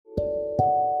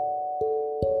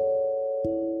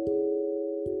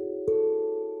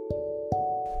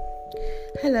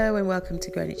Hello and welcome to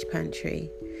Greenwich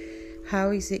Pantry. How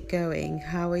is it going?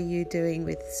 How are you doing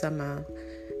with summer?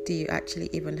 Do you actually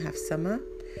even have summer?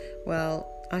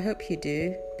 Well, I hope you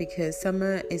do, because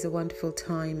summer is a wonderful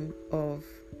time of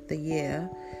the year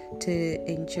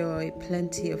to enjoy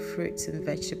plenty of fruits and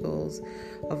vegetables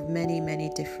of many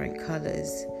different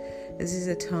colors. This is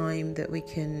a time that we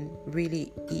can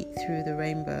really eat through the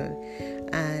rainbow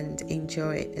and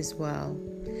enjoy it as well.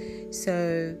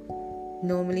 So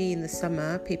normally in the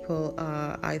summer, people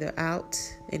are either out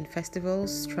in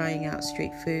festivals, trying out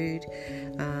street food,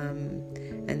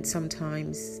 and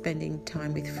sometimes spending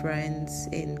time with friends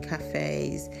in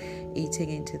cafes, eating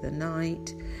into the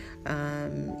night,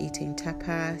 eating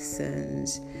tapas, and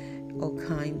all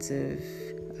kinds of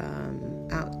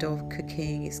outdoor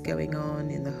cooking is going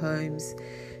on in the homes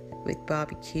with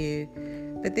barbecue.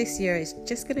 But this year it's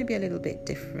just going to be a little bit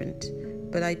different.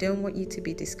 But I don't want you to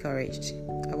be discouraged.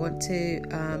 I want to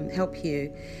help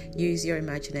you use your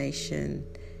imagination.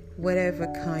 Whatever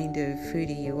kind of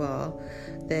foodie you are,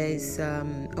 there's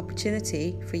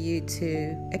opportunity for you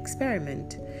to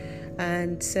experiment.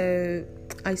 And so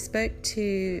I spoke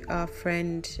to our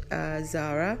friend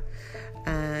Zara,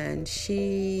 and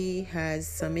she has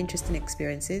some interesting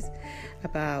experiences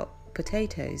about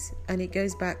potatoes, and it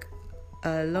goes back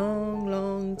a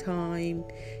long time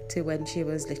to when she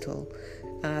was little.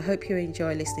 I hope you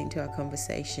enjoy listening to our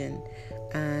conversation,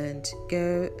 and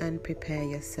go and prepare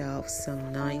yourself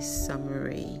some nice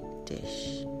summery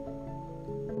dish.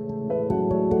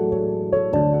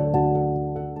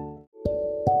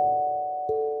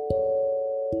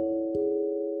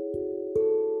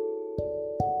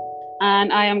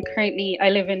 And I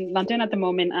live in London at the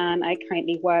moment, and I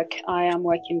am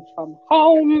working from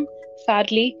home,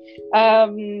 sadly.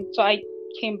 So I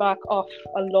came back off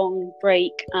a long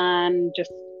break and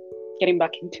just getting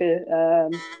back into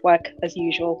work as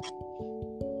usual.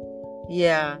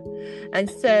 Yeah. And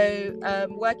so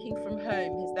working from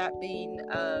home, has that been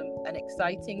an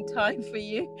exciting time for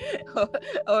you or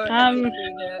has it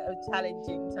been a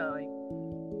challenging time?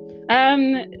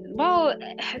 Well,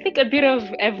 I think a bit of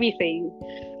everything.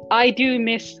 I do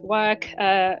miss work,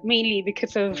 mainly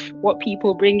because of what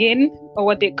people bring in or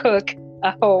what they cook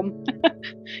at home.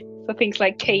 So things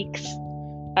like cakes,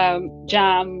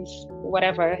 jams,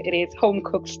 whatever it is, home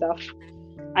cooked stuff.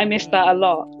 I miss that a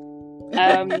lot.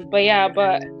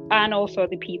 And also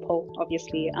the people,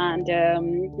 obviously,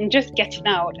 and just getting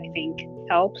out, I think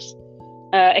helps.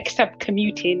 Except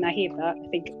commuting, I hate that. I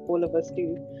think all of us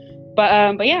do.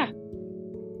 But yeah,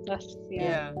 that's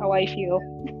how I feel.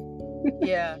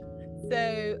 Yeah.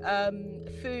 So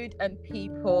food and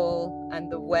people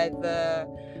and the weather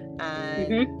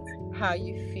and how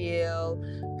you feel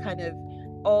kind of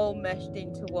all meshed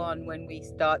into one when we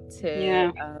start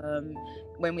to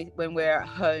when we're at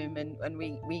home, and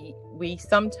we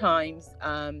sometimes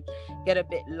get a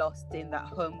bit lost in that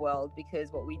home world,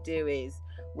 because what we do is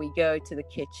we go to the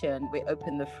kitchen, we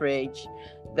open the fridge,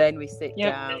 then we sit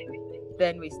down,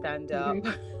 then we stand up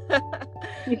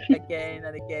again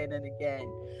and again and again.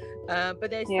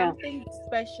 But there's something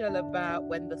special about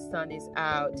when the sun is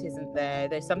out, isn't there?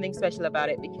 There's something special about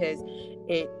it because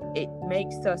it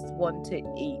makes us want to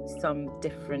eat some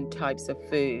different types of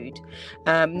food.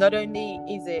 Not only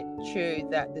is it true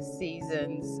that the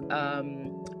seasons,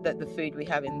 that the food we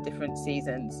have in different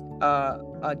seasons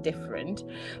are different,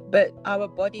 but our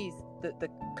bodies, the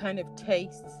kind of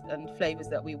tastes and flavors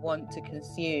that we want to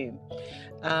consume,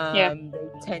 they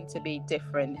tend to be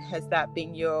different. Has that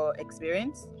been your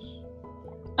experience?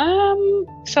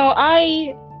 So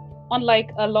I,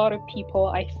 unlike a lot of people,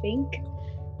 I think,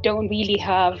 don't really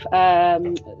have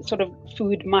sort of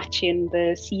food matching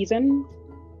the season.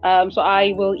 So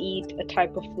I will eat a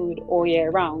type of food all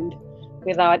year round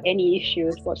without any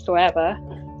issues whatsoever.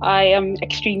 I am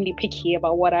extremely picky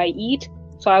about what I eat,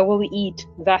 so I will eat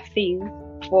that thing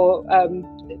for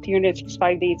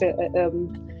 365 days a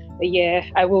year.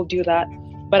 I will do that.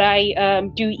 But I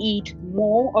do eat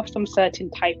more of some certain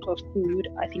type of food,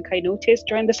 I think I noticed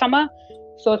during the summer.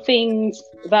 So things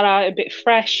that are a bit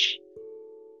fresh,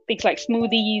 things like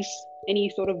smoothies, any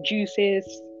sort of juices.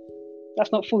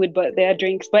 That's not food, but they are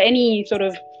drinks. But any sort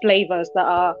of flavors that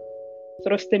are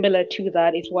sort of similar to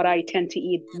that is what I tend to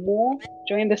eat more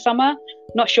during the summer.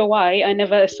 Not sure why. I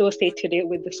never associated it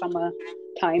with the summer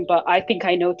time, but I think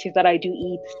I noticed that I do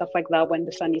eat stuff like that when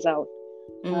the sun is out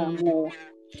more.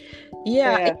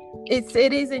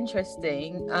 It is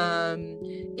interesting.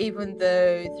 Even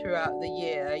though throughout the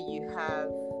year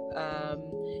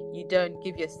you don't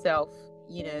give yourself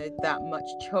that much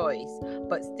choice,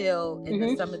 but still in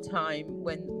the summertime,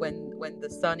 when the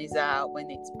sun is out, when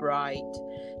it's bright,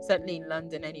 certainly in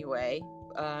London anyway,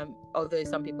 although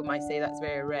some people might say that's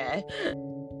very rare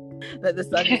that the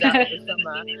sun is out in the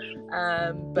summer.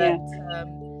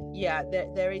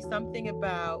 There is something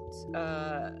about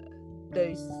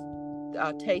those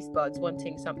our taste buds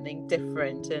wanting something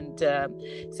different, and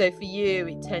so for you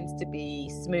it tends to be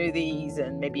smoothies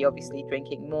and maybe obviously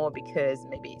drinking more because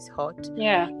maybe it's hot.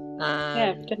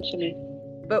 Potentially.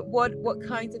 But what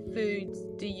kinds of foods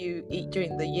do you eat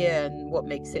during the year, and what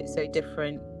makes it so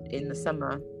different in the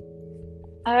summer?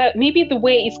 Maybe the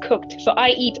way it's cooked. So I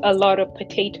eat a lot of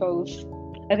potatoes.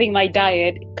 I think my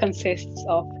diet consists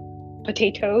of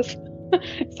potatoes.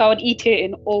 So I would eat it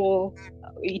in all,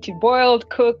 eat it boiled,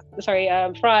 cooked,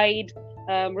 fried,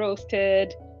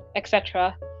 roasted,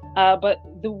 etc. But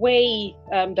the way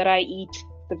that I eat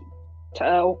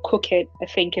or cook it, I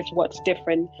think, is what's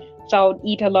different. So I would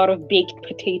eat a lot of baked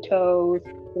potatoes,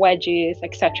 wedges,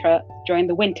 etc. during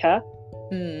the winter.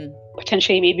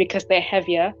 Potentially maybe because they're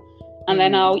heavier. And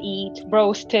then I'll eat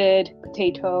roasted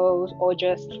potatoes or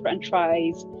just French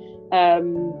fries.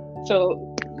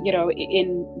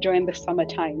 During the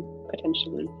summertime,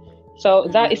 potentially. So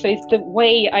it's the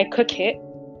way I cook it,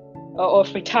 or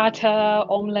frittata,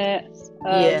 omelets.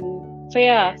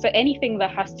 So anything that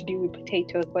has to do with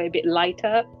potatoes, but a bit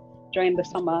lighter during the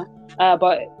summer,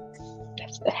 but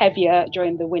heavier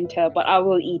during the winter. But I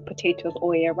will eat potatoes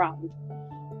all year round.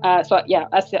 As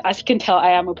you can tell, I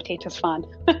am a potatoes fan.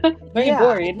 Very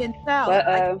boring, I can tell.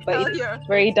 but it's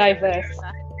very diverse.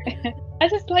 I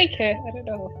just like it. I don't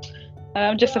know.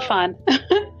 I'm just a fan.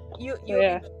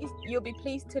 You'll be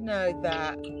pleased to know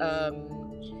that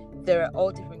there are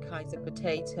all different kinds of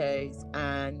potatoes,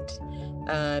 and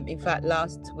in fact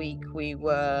last week we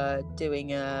were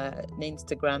doing an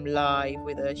Instagram live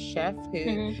with a chef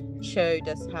who showed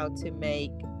us how to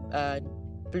make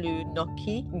blue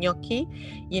gnocchi, the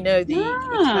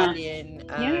Italian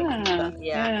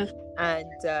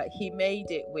and he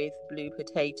made it with blue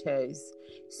potatoes.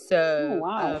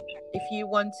 So if you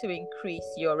want to increase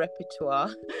your repertoire,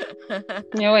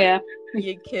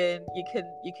 you can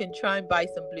try and buy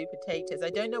some blue potatoes. I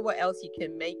don't know what else you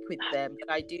can make with them,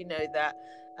 but I do know that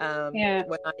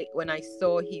when I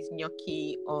saw his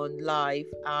gnocchi on live,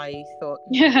 I thought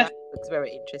that looks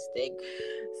very interesting.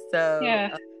 So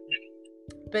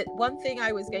but one thing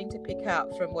I was going to pick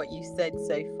out from what you said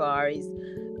so far is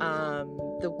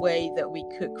the way that we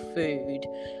cook food.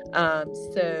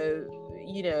 So,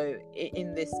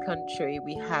 in this country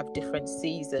we have different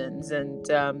seasons, and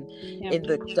in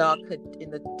the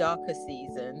darker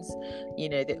seasons,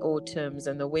 the autumns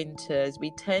and the winters,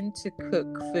 we tend to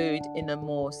cook food in a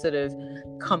more sort of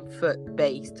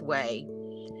comfort-based way.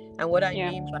 And what I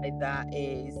mean by that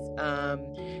is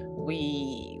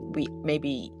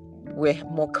we're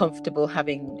more comfortable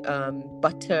having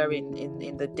butter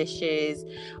in the dishes,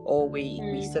 or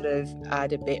we sort of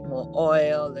add a bit more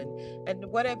oil, and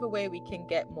whatever way we can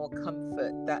get more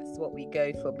comfort, that's what we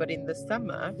go for. But in the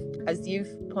summer, as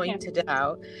you've pointed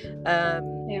out, there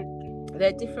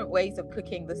are different ways of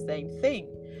cooking the same thing,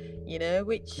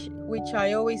 which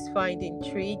I always find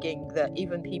intriguing, that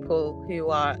even people who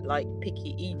are like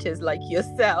picky eaters like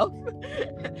yourself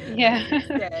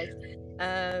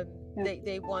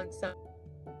they want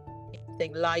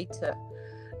something lighter.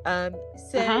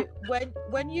 So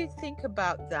when you think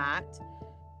about that,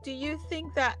 do you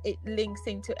think that it links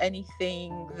into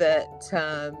anything that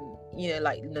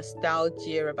like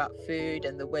nostalgia about food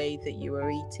and the way that you were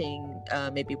eating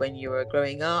maybe when you were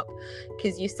growing up?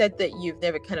 Because you said that you've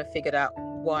never kind of figured out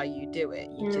why you do it,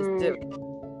 you just do it.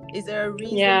 Is there a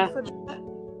reason for that?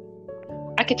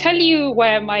 I could tell you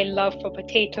where my love for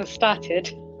potatoes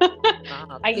started.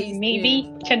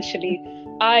 Potentially.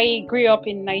 I grew up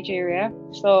in Nigeria,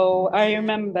 so I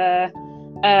remember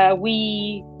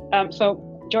so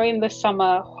during the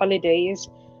summer holidays,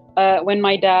 when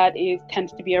my dad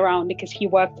tends to be around because he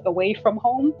worked away from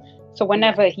home. So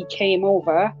whenever he came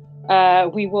over,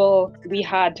 we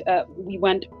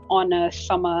went on a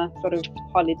summer sort of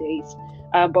holidays,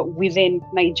 but within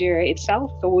Nigeria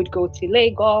itself. So we'd go to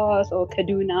Lagos or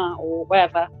Kaduna or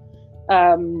wherever.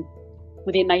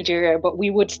 Within Nigeria, but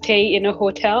we would stay in a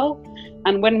hotel,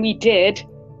 and when we did,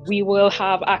 we will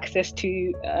have access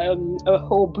to a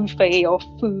whole buffet of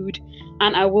food,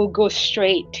 and I will go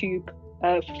straight to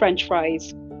French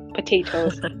fries,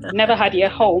 potatoes. Never had it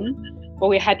at home, but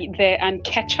we had it there, and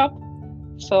ketchup.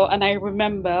 And I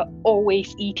remember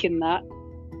always eating that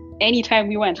anytime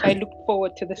we went. So I looked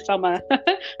forward to the summer.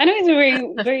 I know it's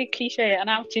very, very cliche, and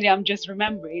actually I'm just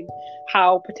remembering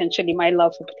how potentially my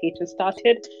love for potatoes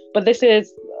started. But this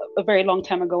is a very long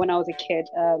time ago when I was a kid,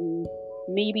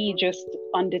 maybe just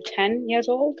under 10 years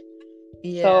old.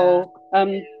 Yeah. So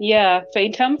yeah. So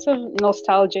in terms of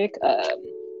nostalgic,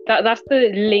 that's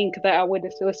the link that I would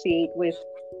associate with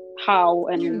how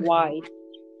and why. Yeah.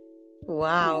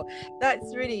 Wow,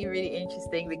 that's really, really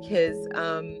interesting because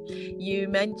you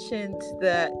mentioned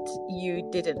that you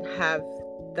didn't have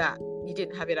that, you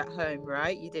didn't have it at home,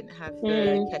 right? You didn't have the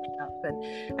Mm. ketchup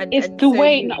It's and the so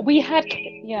way you we had,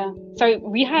 yeah. So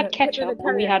we no, had ketchup and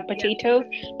carry we on. had Yeah, potatoes,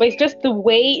 but it's just the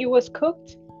way it was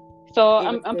cooked. So it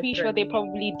was I'm pretty sure different. they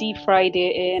probably deep fried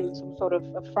it in some sort of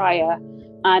a fryer,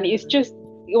 and it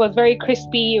was very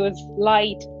crispy. It was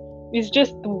light. It's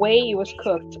just the way it was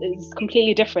cooked is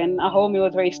completely different. At home, it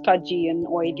was very sludgy and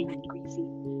oily and greasy.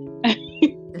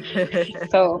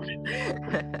 So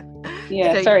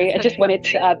yeah, So sorry, I just wanted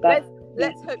to add that. Yeah.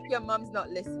 let's hope your mum's not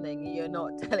listening. You're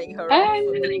not telling her off Um,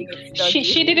 for making it she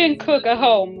stodgy. didn't cook at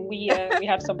home. We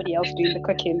had somebody else doing the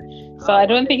cooking, so I Oh,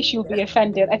 don't there think you she'll go. be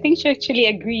offended. I think she actually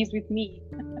agrees with me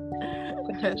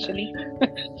potentially.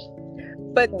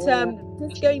 But So yeah.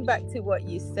 just going back to what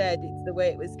you said, it's the way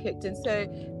it was cooked, and so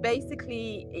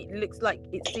basically,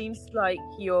 it seems like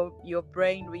your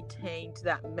brain retained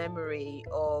that memory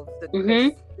of the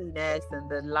Mhm. crispiness and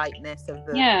the lightness of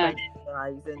the Yeah. French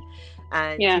fries,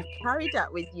 and Yeah. you've carried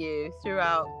that with you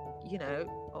throughout,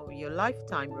 or your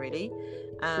lifetime, really,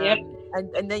 Yep.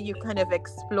 and then you kind of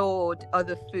explored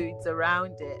other foods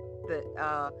around it that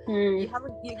Mm.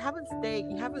 you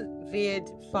haven't veered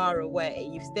far away.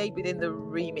 You've stayed within the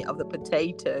remit of the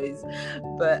potatoes,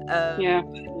 but Yeah.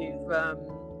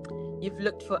 you've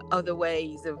looked for other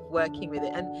ways of working with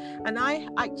it, and I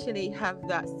actually have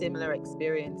that similar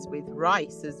experience with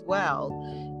rice as well,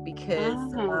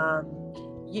 because Ah.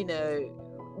 you know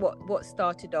what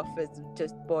started off as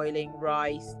just boiling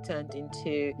rice turned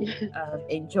into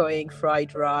enjoying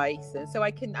fried rice, and so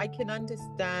I can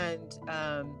understand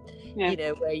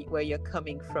Yeah. where you're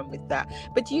coming from with that.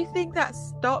 But do you think that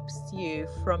stops you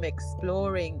from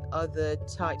exploring other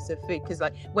types of food? Because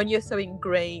like when you're so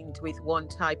ingrained with one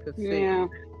type of Yeah. food,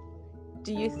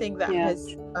 do you think that Yeah.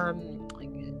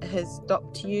 has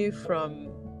stopped you from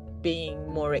being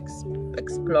more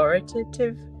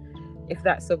explorative, if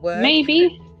that's a word?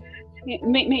 Maybe.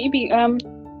 Maybe.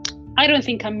 I don't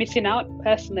think I'm missing out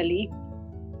personally.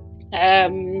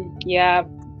 Yeah,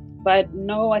 but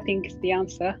no, I think it's the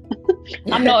answer.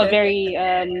 I'm not a very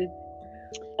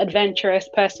adventurous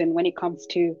person when it comes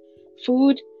to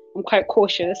food. I'm quite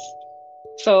cautious.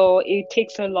 So it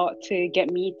takes a lot to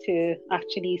get me to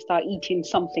actually start eating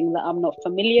something that I'm not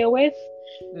familiar with.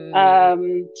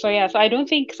 So yeah, so I don't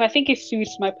think, so I think it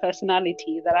suits my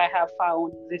personality that I have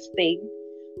found this thing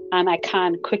and I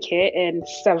can cook it in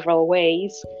several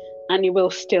ways and it will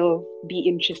still be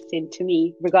interesting to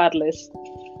me regardless.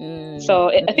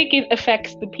 So I think it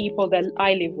affects the people that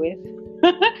I live with.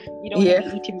 You don't want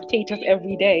to be eating potatoes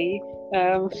every day.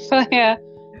 So yeah.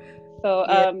 So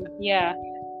yeah.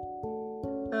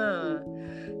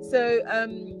 So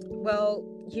well,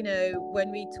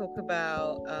 when we talk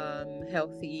about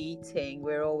healthy eating,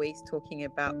 we're always talking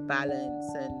about balance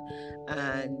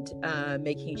and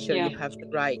making sure you have the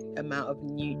right amount of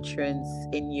nutrients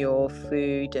in your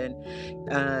food,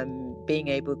 and being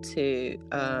able to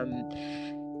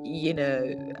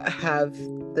have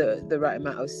the right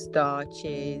amount of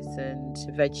starches and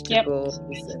vegetables.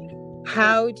 Yep.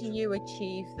 How do you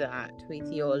achieve that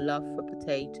with your love for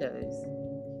potatoes?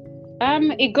 I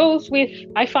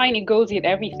find it goes with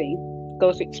everything. It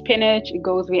goes with spinach, it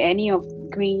goes with any of the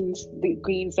greens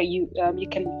that you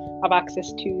can have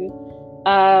access to.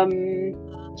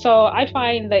 So I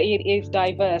find that it is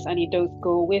diverse and it does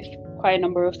go with quite a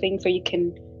number of things. So you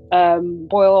can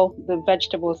boil the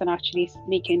vegetables and actually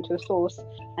make it into a sauce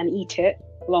and eat it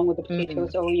along with the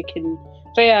potatoes, or you can.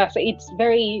 So yeah, so it's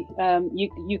very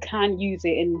you can use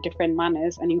it in different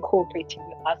manners and incorporate it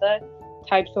with other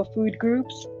types of food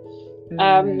groups.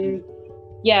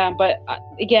 Yeah, but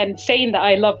again, saying that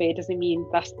I love it doesn't mean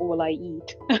that's all I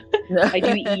eat. I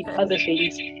do eat other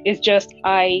things. It's just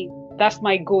that's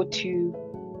my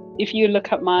go-to. If you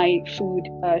look at my food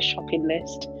shopping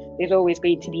list, there's always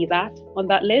going to be that on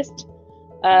that list.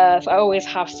 So I always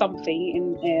have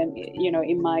something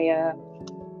in my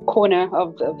corner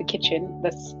of the kitchen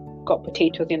that's got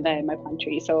potatoes in there in my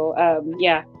pantry. So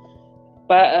yeah.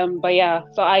 But yeah,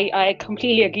 so I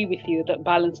completely agree with you that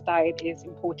balanced diet is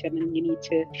important and you need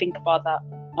to think about that.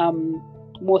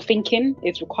 More thinking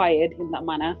is required in that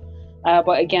manner.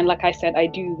 But again, like I said, I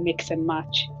do mix and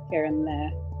match here and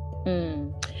there.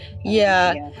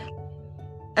 Yeah.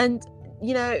 And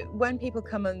when people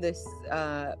come on this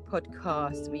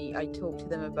podcast, I talk to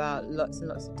them about lots and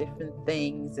lots of different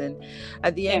things, and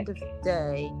at the end of the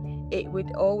day,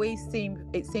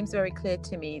 it seems very clear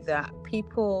to me that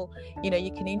people,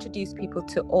 you can introduce people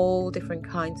to all different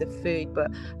kinds of food, but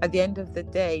at the end of the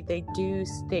day, they do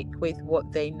stick with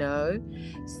what they know.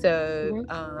 So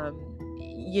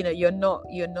you're not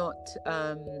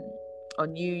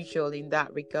unusual in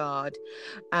that regard.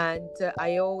 And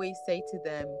I always say to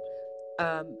them,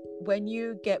 when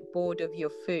you get bored of your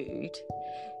food,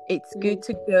 it's good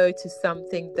to go to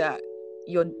something that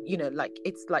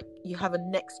it's like you have a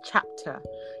next chapter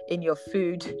in your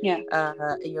food in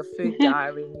your food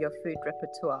diary, in your food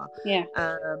repertoire.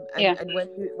 And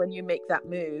when you make that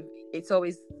move, it's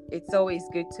always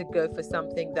good to go for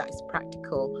something that is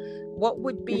practical. What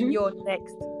would be your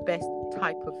next best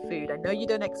type of food? I know you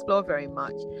don't explore very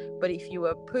much, but if you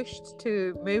were pushed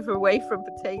to move away from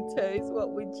potatoes,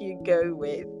 what would you go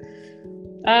with?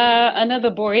 Another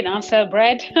boring answer: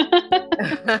 bread.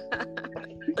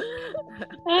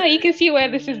 You can see where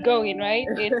this is going, right?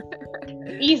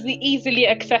 It's easily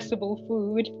accessible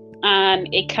food, and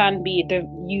it can be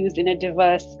used in a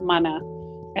diverse manner.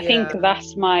 I think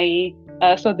that's my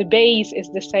so the base is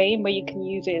the same, but you can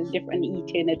use it in different, eat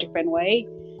it in a different way.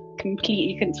 You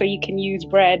can use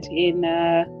bread in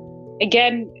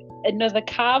again, another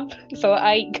carb. So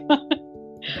I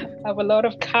have a lot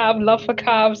of love for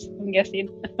carbs, I'm guessing.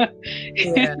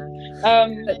 Again,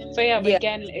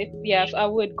 I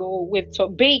would go with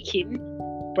baking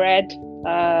bread.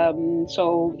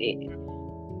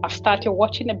 I've started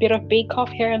watching a bit of Bake Off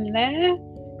here and there.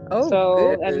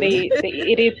 And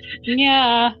it is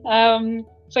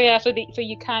so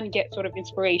you can get sort of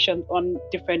inspiration on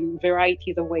different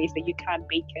varieties of ways that you can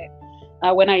bake it.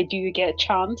 When I do get a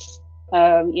chance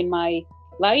in my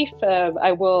life,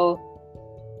 I will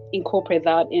incorporate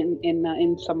that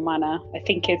in some manner. I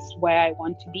think it's where I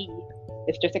want to be.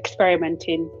 It's just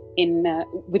experimenting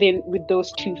with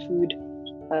those two food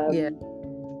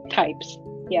types.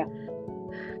 Yeah.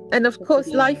 And of course,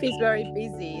 life is very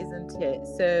busy, isn't it?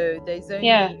 So there's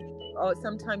only or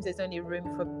sometimes there's only room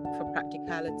for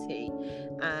practicality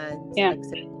and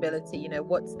accessibility.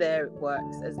 What's there, it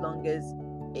works, as long as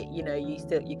you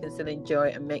can still enjoy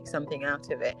it and make something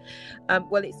out of it.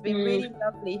 Well, it's been really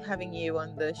lovely having you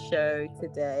on the show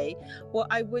today. What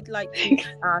I would like to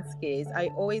ask is, I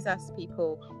always ask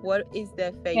people, what is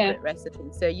their favorite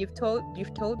recipe? So you've told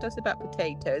us about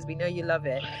potatoes. We know you love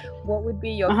it. What would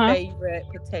be your favorite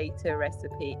potato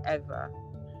recipe ever?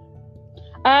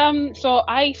 So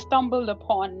I stumbled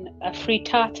upon a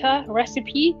frittata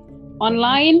recipe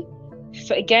online.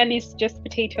 So again, it's just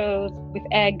potatoes with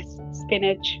eggs,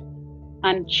 spinach,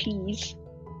 and cheese.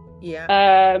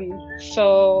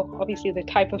 So obviously the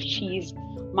type of cheese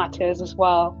matters as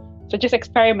well. So just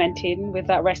experimenting with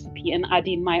that recipe and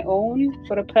adding my own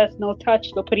sort of personal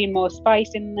touch. So putting more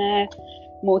spice in there,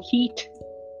 more heat.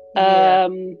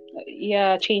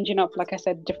 Changing up, like I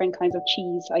said, different kinds of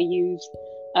cheese I use.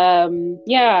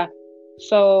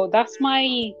 So that's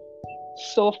my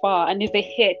so far, and it's a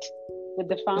hit with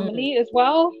the family as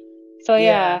well. So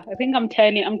I think I'm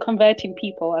converting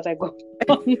people as I go.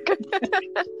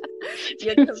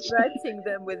 You're converting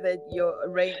them with your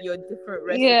different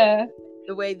recipes.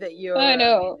 The way that you're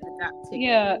adapting.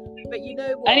 But you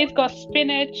know what? And it's got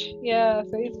spinach. So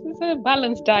it's a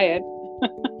balanced diet.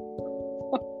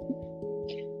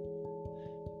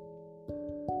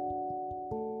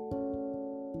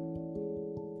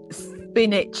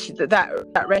 Spinach,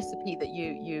 that recipe that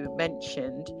you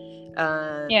mentioned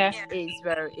is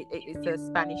it's a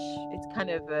Spanish, it's kind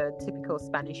of a typical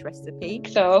Spanish recipe,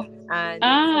 and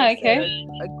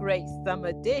it's a great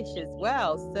summer dish as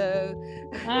well. So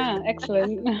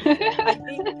excellent.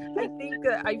 I think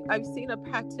I've seen a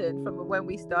pattern from when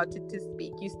we started to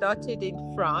speak. You started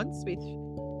in France with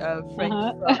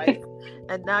French fries,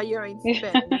 and now you're in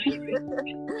Spain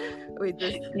with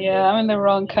this. I'm in the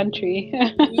wrong country.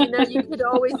 You could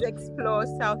always explore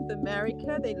South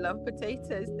America. They love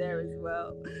potatoes there as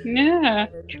well.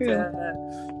 True.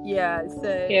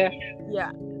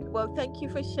 Well, thank you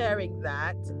for sharing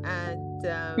that, and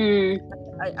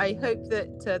I hope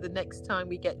that the next time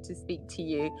we get to speak to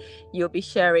you, you'll be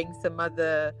sharing some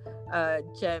other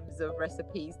gems of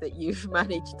recipes that you've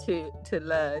managed to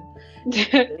learn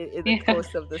in the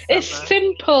course of the summer. It's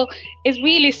simple. It's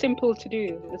really simple to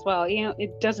do as well.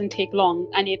 It doesn't take long,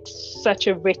 and it's such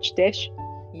a rich dish,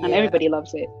 and everybody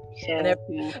loves it. So,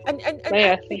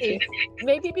 thank you.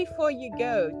 Maybe before you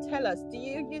go, tell us, do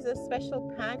you use a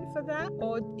special pan for that,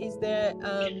 or is there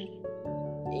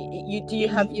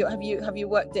have you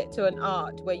worked it to an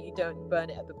art where you don't burn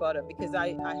it at the bottom? Because I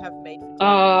have made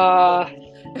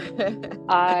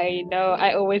I know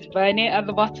I always burn it at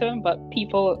the bottom, but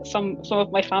some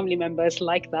of my family members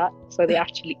like that, so they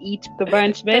actually eat the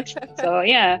burnt bit. So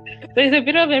yeah, there's a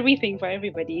bit of everything for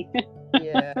everybody.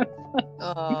 Yeah.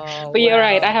 Oh, but you're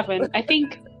right, I haven't. I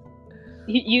think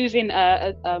using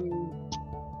a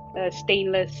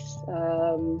stainless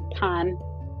pan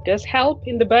does help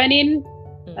in the burning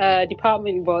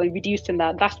department, well, reducing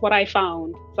that. That's what I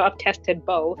found. So I've tested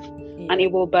both, and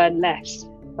it will burn less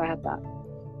if I have that.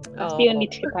 That's the only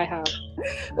tip I have.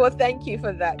 Well, thank you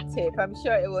for that tip. I'm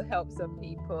sure it will help some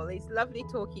people. It's lovely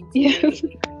talking to you.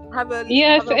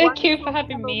 Thank you for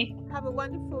having me. Have a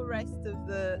wonderful rest of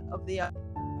the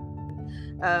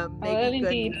maybe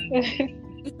indeed.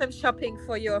 Do some shopping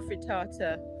for your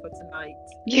frittata for tonight.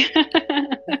 Yeah.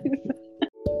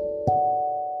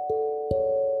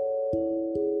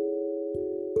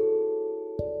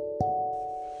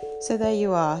 So there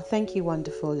you are. Thank you,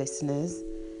 wonderful listeners.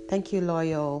 Thank you,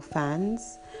 loyal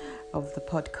fans of the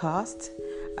podcast.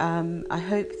 I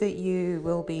hope that you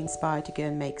will be inspired to go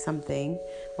and make something,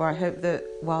 or I hope that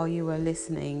while you were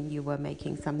listening, you were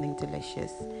making something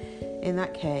delicious. In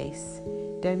that case,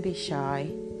 don't be shy.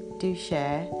 Do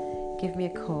share. Give me a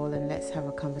call and let's have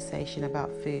a conversation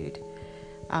about food.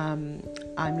 I'm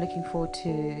looking forward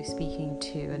to speaking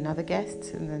to another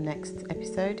guest in the next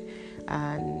episode,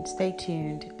 and stay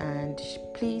tuned, and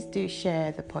please do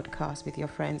share the podcast with your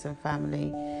friends and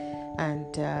family,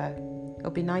 and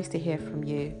it'll be nice to hear from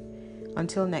you.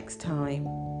 Until next time,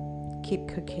 keep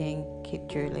cooking, keep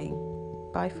drooling.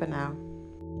 Bye for now.